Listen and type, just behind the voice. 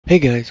Hey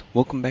guys,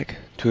 welcome back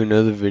to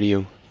another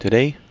video.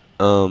 Today,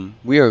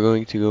 we are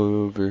going to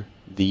go over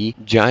the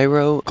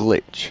gyro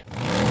glitch.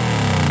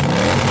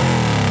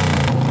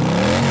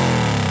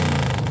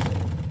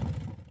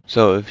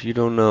 So if you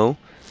don't know,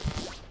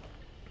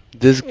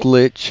 this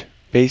glitch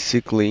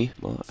basically,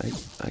 well,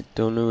 I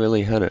don't know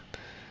really how to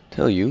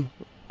tell you.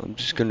 I'm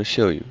just gonna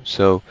show you.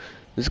 So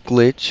this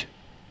glitch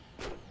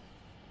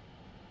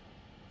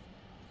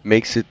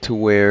makes it to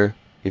where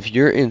if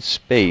you're in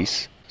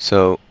space,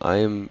 so I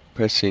am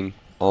pressing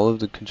all of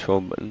the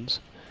control buttons.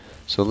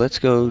 So let's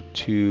go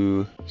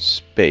to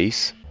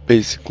space,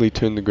 basically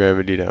turn the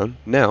gravity down.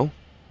 Now,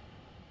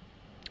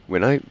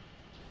 when I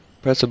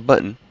press a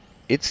button,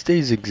 it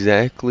stays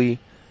exactly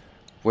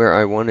where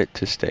I want it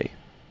to stay,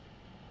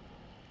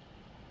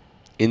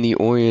 in the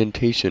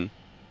orientation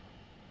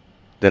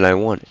that I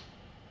want it.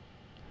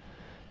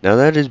 Now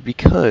that is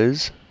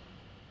because,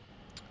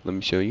 let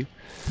me show you.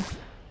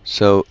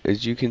 So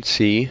as you can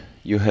see,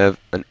 you have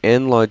an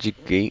AND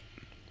logic gate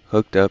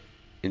hooked up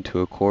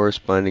into a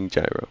corresponding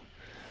gyro.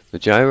 The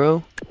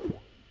gyro,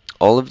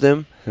 all of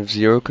them have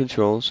 0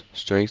 controls,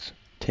 strength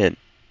 10.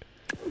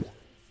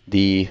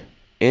 The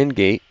AND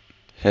gate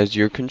has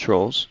your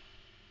controls,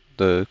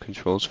 the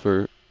controls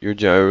for your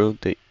gyro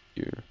that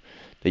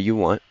you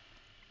want,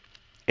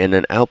 and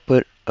an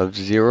output of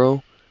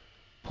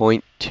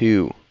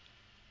 0.2.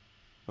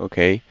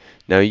 Okay,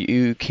 now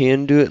you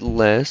can do it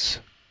less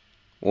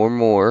or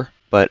more,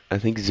 but I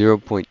think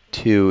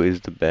 0.2 is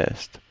the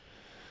best.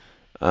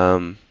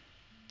 I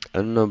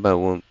don't know about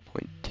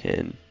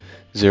 1.10.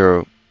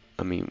 10.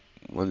 I mean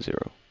 10.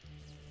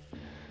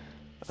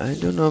 I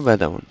don't know about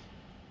that one.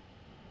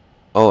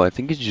 Oh, I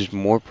think it's just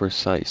more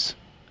precise.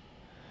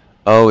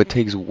 Oh, it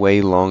takes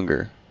way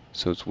longer,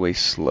 so it's way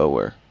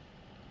slower.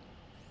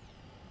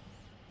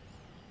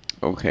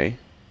 Okay.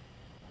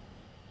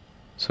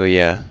 So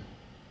yeah,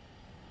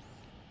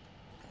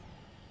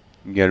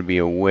 you gotta be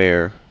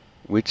aware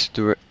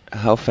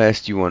how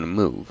fast you want to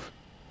move.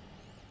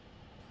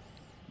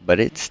 But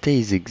it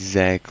stays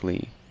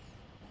exactly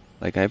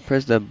like I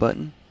press that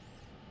button,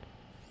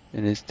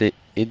 and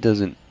it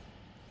doesn't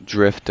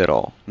drift at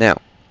all. Now,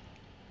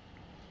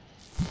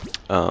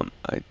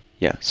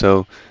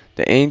 so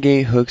the AND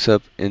gate hooks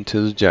up into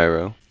the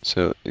gyro.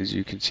 So as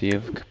you can see,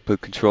 I've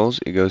put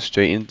controls. It goes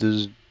straight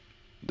into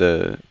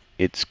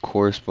its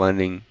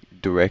corresponding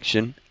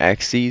direction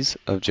axes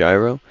of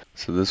gyro.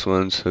 So this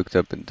one's hooked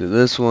up into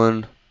this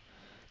one.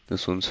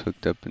 This one's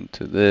hooked up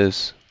into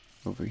this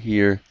over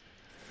here.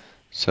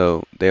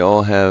 So they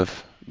all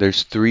have,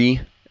 there's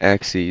 3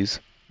 axes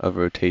of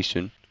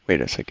rotation. Wait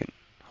a second,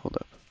 hold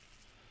up.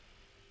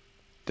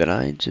 Did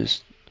I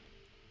just,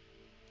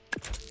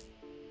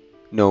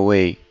 no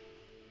way.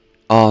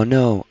 Oh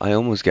no, I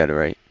almost got it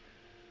right.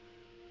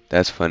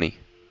 That's funny.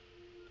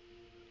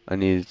 I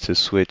needed to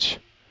switch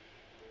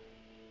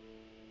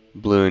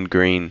blue and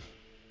green.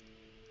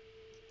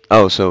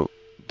 Oh, so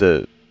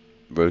the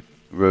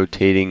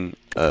rotating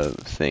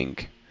thing.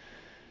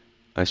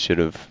 I should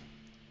have.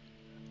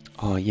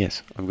 Oh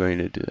yes, I'm going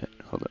to do that.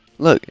 Hold up.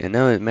 Look, and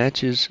now it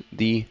matches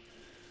the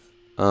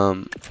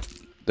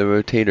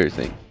rotator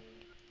thing.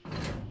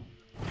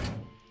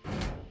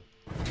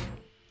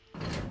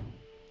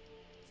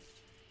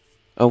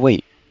 Oh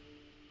wait.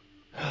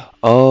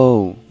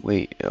 Oh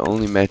wait, it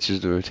only matches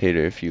the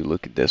rotator if you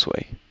look it this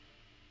way.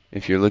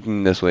 If you're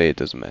looking this way, it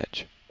doesn't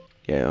match.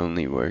 Yeah, it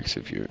only works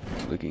if you're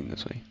looking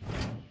this way.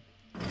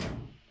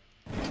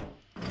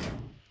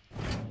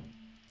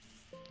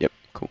 Yep,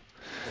 cool.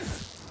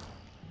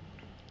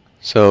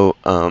 So,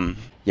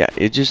 yeah,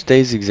 it just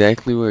stays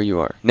exactly where you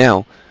are.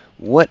 Now,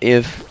 what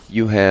if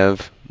you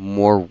have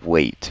more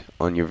weight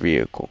on your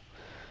vehicle?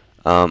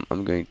 I'm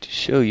going to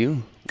show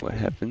you what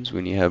happens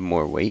when you have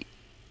more weight.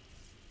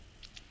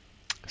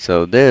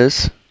 So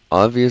this,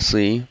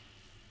 obviously,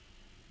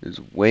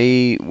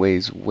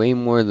 weighs way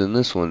more than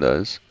this one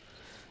does.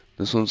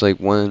 This one's like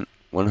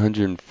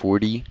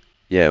 140.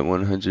 Yeah,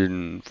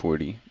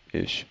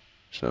 140-ish.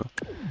 So,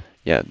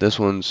 yeah, this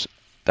one's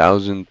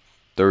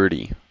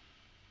 1030.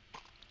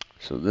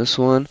 So this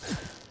one,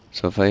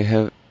 so if I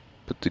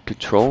put the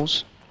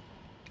controls,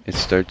 it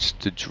starts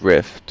to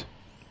drift.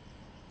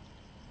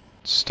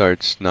 It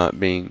starts not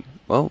being,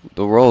 well,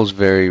 the roll is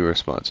very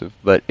responsive,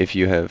 but if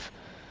you have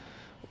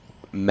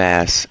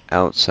mass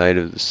outside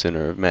of the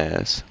center of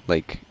mass,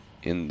 like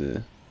in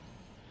the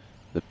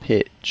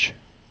pitch,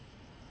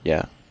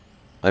 yeah,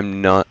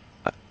 I'm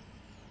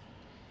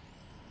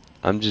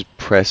just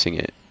pressing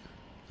it,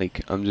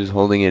 like I'm just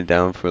holding it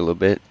down for a little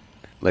bit,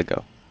 let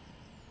go,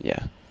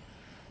 yeah.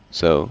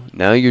 So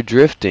now you're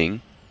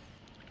drifting,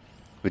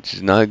 which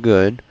is not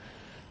good.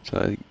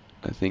 So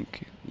I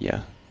think,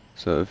 yeah.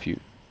 So if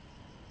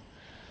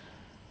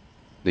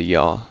the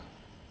yaw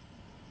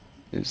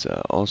is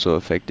also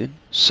affected.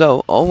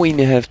 So all we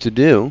have to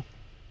do,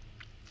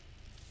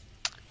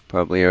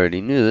 probably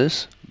already knew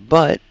this,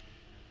 but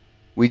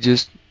we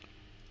just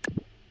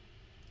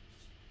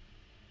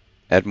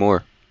add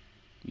more.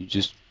 You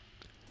just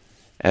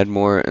add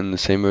more in the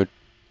same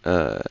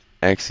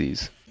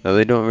axes. Now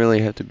they don't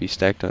really have to be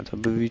stacked on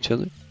top of each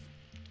other.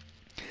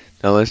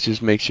 Now let's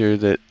just make sure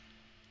that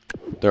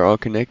they're all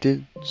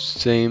connected.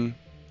 Same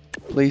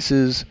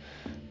places.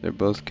 They're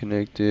both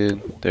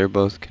connected. They're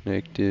both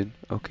connected.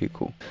 Okay,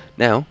 cool.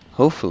 Now,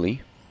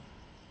 hopefully,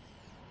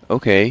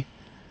 okay,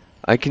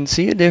 I can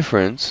see a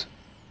difference.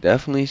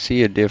 Definitely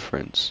see a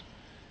difference.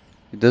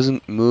 It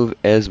doesn't move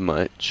as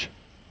much.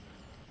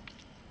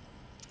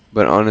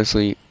 But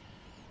honestly,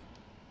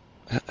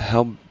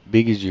 how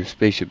big is your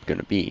spaceship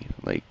gonna be?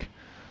 Like,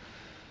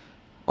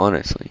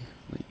 honestly.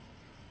 Like,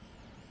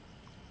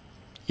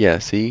 yeah,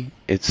 see?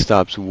 It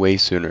stops way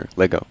sooner.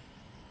 Let go.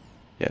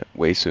 Yeah,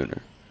 way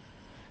sooner.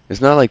 It's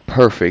not like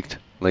perfect,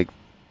 like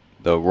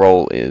the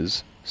roll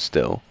is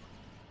still.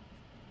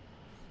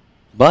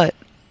 But,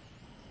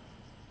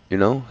 you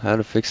know how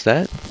to fix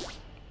that?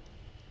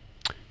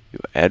 You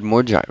add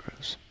more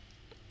gyros.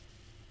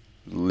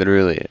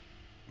 Literally it.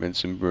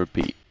 Rinse and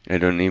repeat. I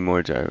don't need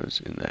more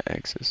gyros in that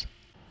axis.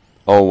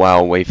 Oh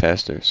wow, way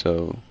faster.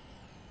 So,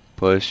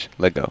 push,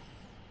 let go.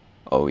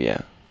 Oh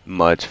yeah,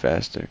 much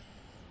faster.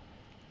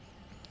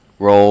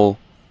 Roll,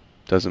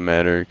 doesn't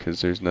matter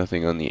because there's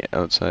nothing on the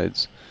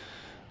outsides.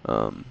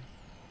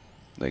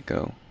 Let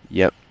go.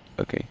 Yep,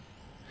 okay.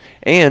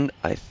 And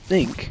I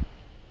think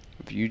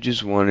if you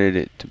just wanted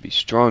it to be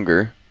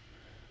stronger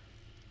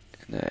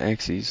in the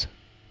axes,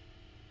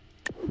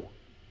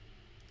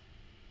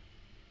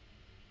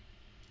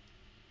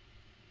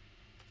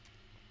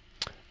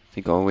 I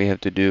think all we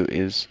have to do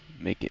is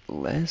make it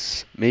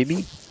less,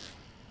 maybe?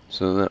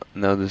 So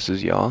now this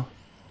is yaw.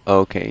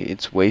 Okay,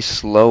 it's way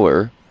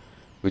slower,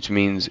 which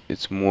means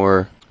it's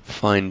more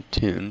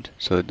fine-tuned,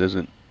 so it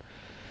doesn't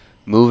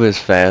move as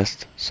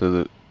fast, so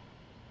that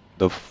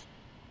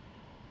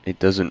it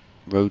doesn't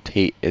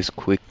rotate as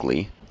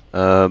quickly.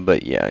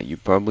 But yeah, you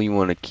probably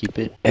want to keep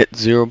it at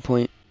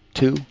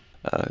 0.2,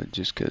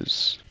 just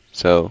because.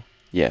 So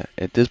yeah,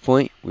 at this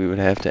point we would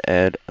have to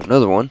add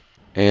another one,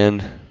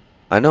 and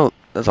I know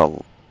that's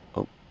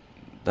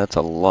that's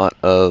a lot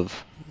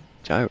of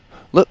gyro.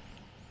 Look,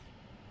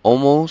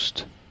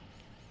 almost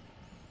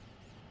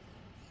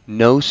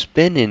no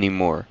spin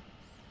anymore.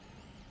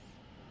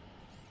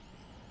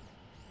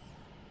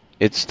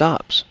 It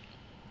stops.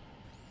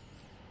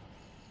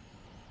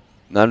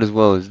 Not as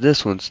well as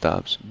this one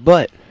stops,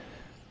 but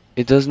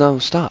it does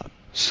not stop.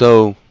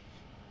 So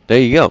there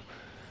you go.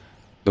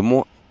 The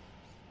more,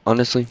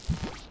 honestly,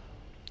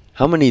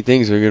 how many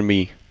things are going to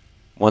be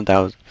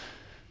 1,000?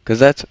 Because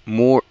that's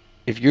more,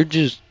 if you're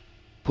just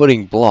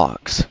putting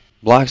blocks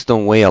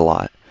don't weigh a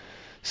lot.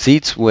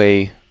 Seats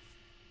weigh,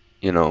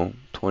 you know,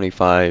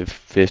 25,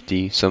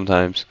 50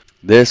 sometimes.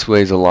 This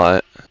weighs a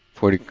lot,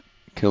 40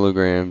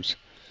 kilograms.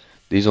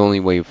 These only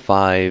weigh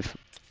 5,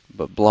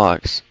 but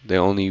blocks, they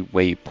only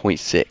weigh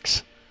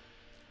 0.6,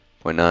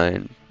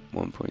 0.9,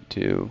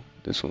 1.2.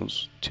 This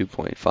one's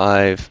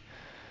 2.5,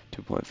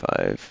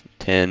 2.5,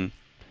 10,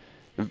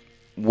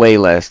 way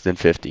less than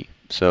 50.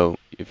 So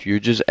if you're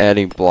just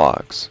adding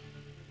blocks,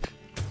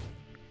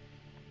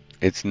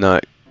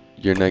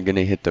 you're not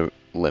gonna hit the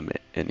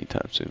limit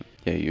anytime soon.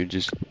 Yeah, you're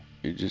just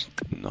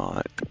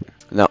not.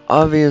 Now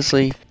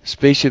obviously,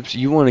 spaceships,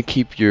 you want to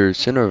keep your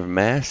center of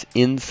mass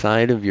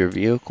inside of your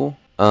vehicle,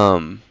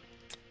 and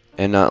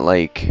not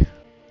like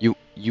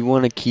you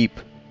want to keep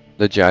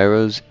the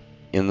gyros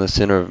in the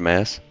center of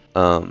mass,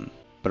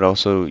 but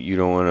also you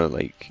don't want to,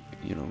 like,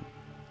 you know,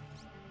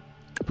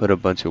 put a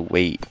bunch of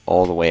weight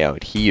all the way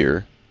out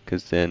here,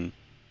 because then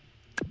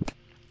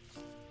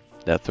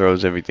that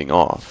throws everything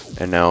off.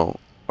 And now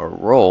our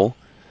roll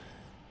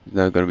is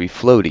now going to be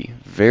floaty,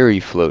 very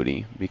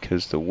floaty,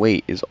 because the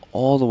weight is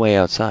all the way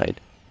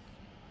outside,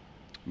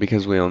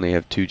 because we only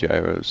have 2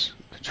 gyros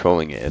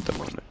controlling it at the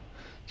moment.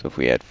 So if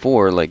we had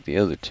 4 like the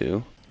other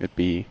 2, it'd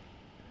be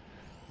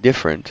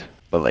different,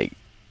 but, like,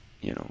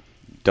 you know,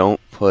 don't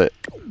put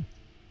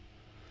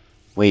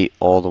weight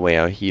all the way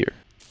out here.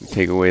 You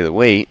take away the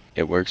weight,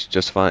 it works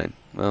just fine.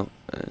 Well,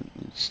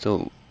 it's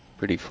still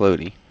pretty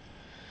floaty,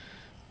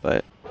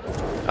 but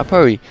I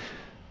probably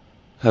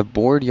have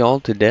bored y'all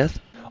to death.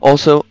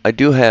 Also, I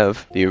do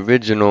have the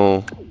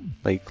original,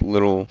 like,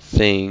 little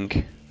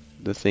thing,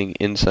 the thing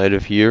inside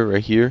of here,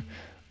 right here.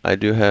 I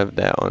do have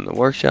that on the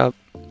workshop.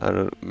 I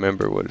don't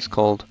remember what it's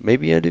called.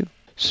 Maybe I do.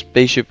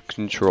 Spaceship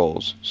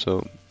controls.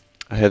 So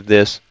I have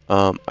this.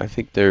 I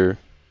think they're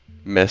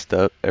messed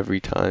up every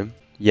time.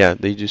 Yeah,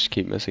 they just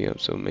keep messing up.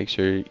 So make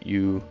sure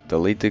you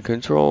delete the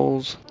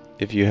controls.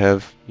 If you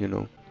have, you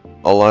know,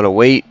 a lot of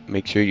weight,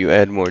 make sure you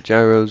add more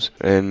gyros.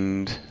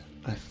 And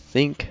I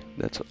think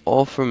that's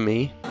all from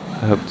me.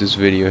 I hope this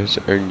video has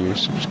earned your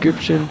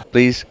subscription.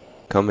 Please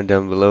comment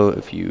down below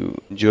if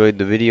you enjoyed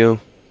the video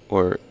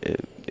or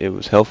it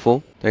was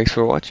helpful. Thanks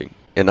for watching,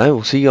 and I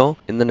will see y'all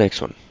in the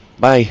next one.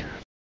 Bye.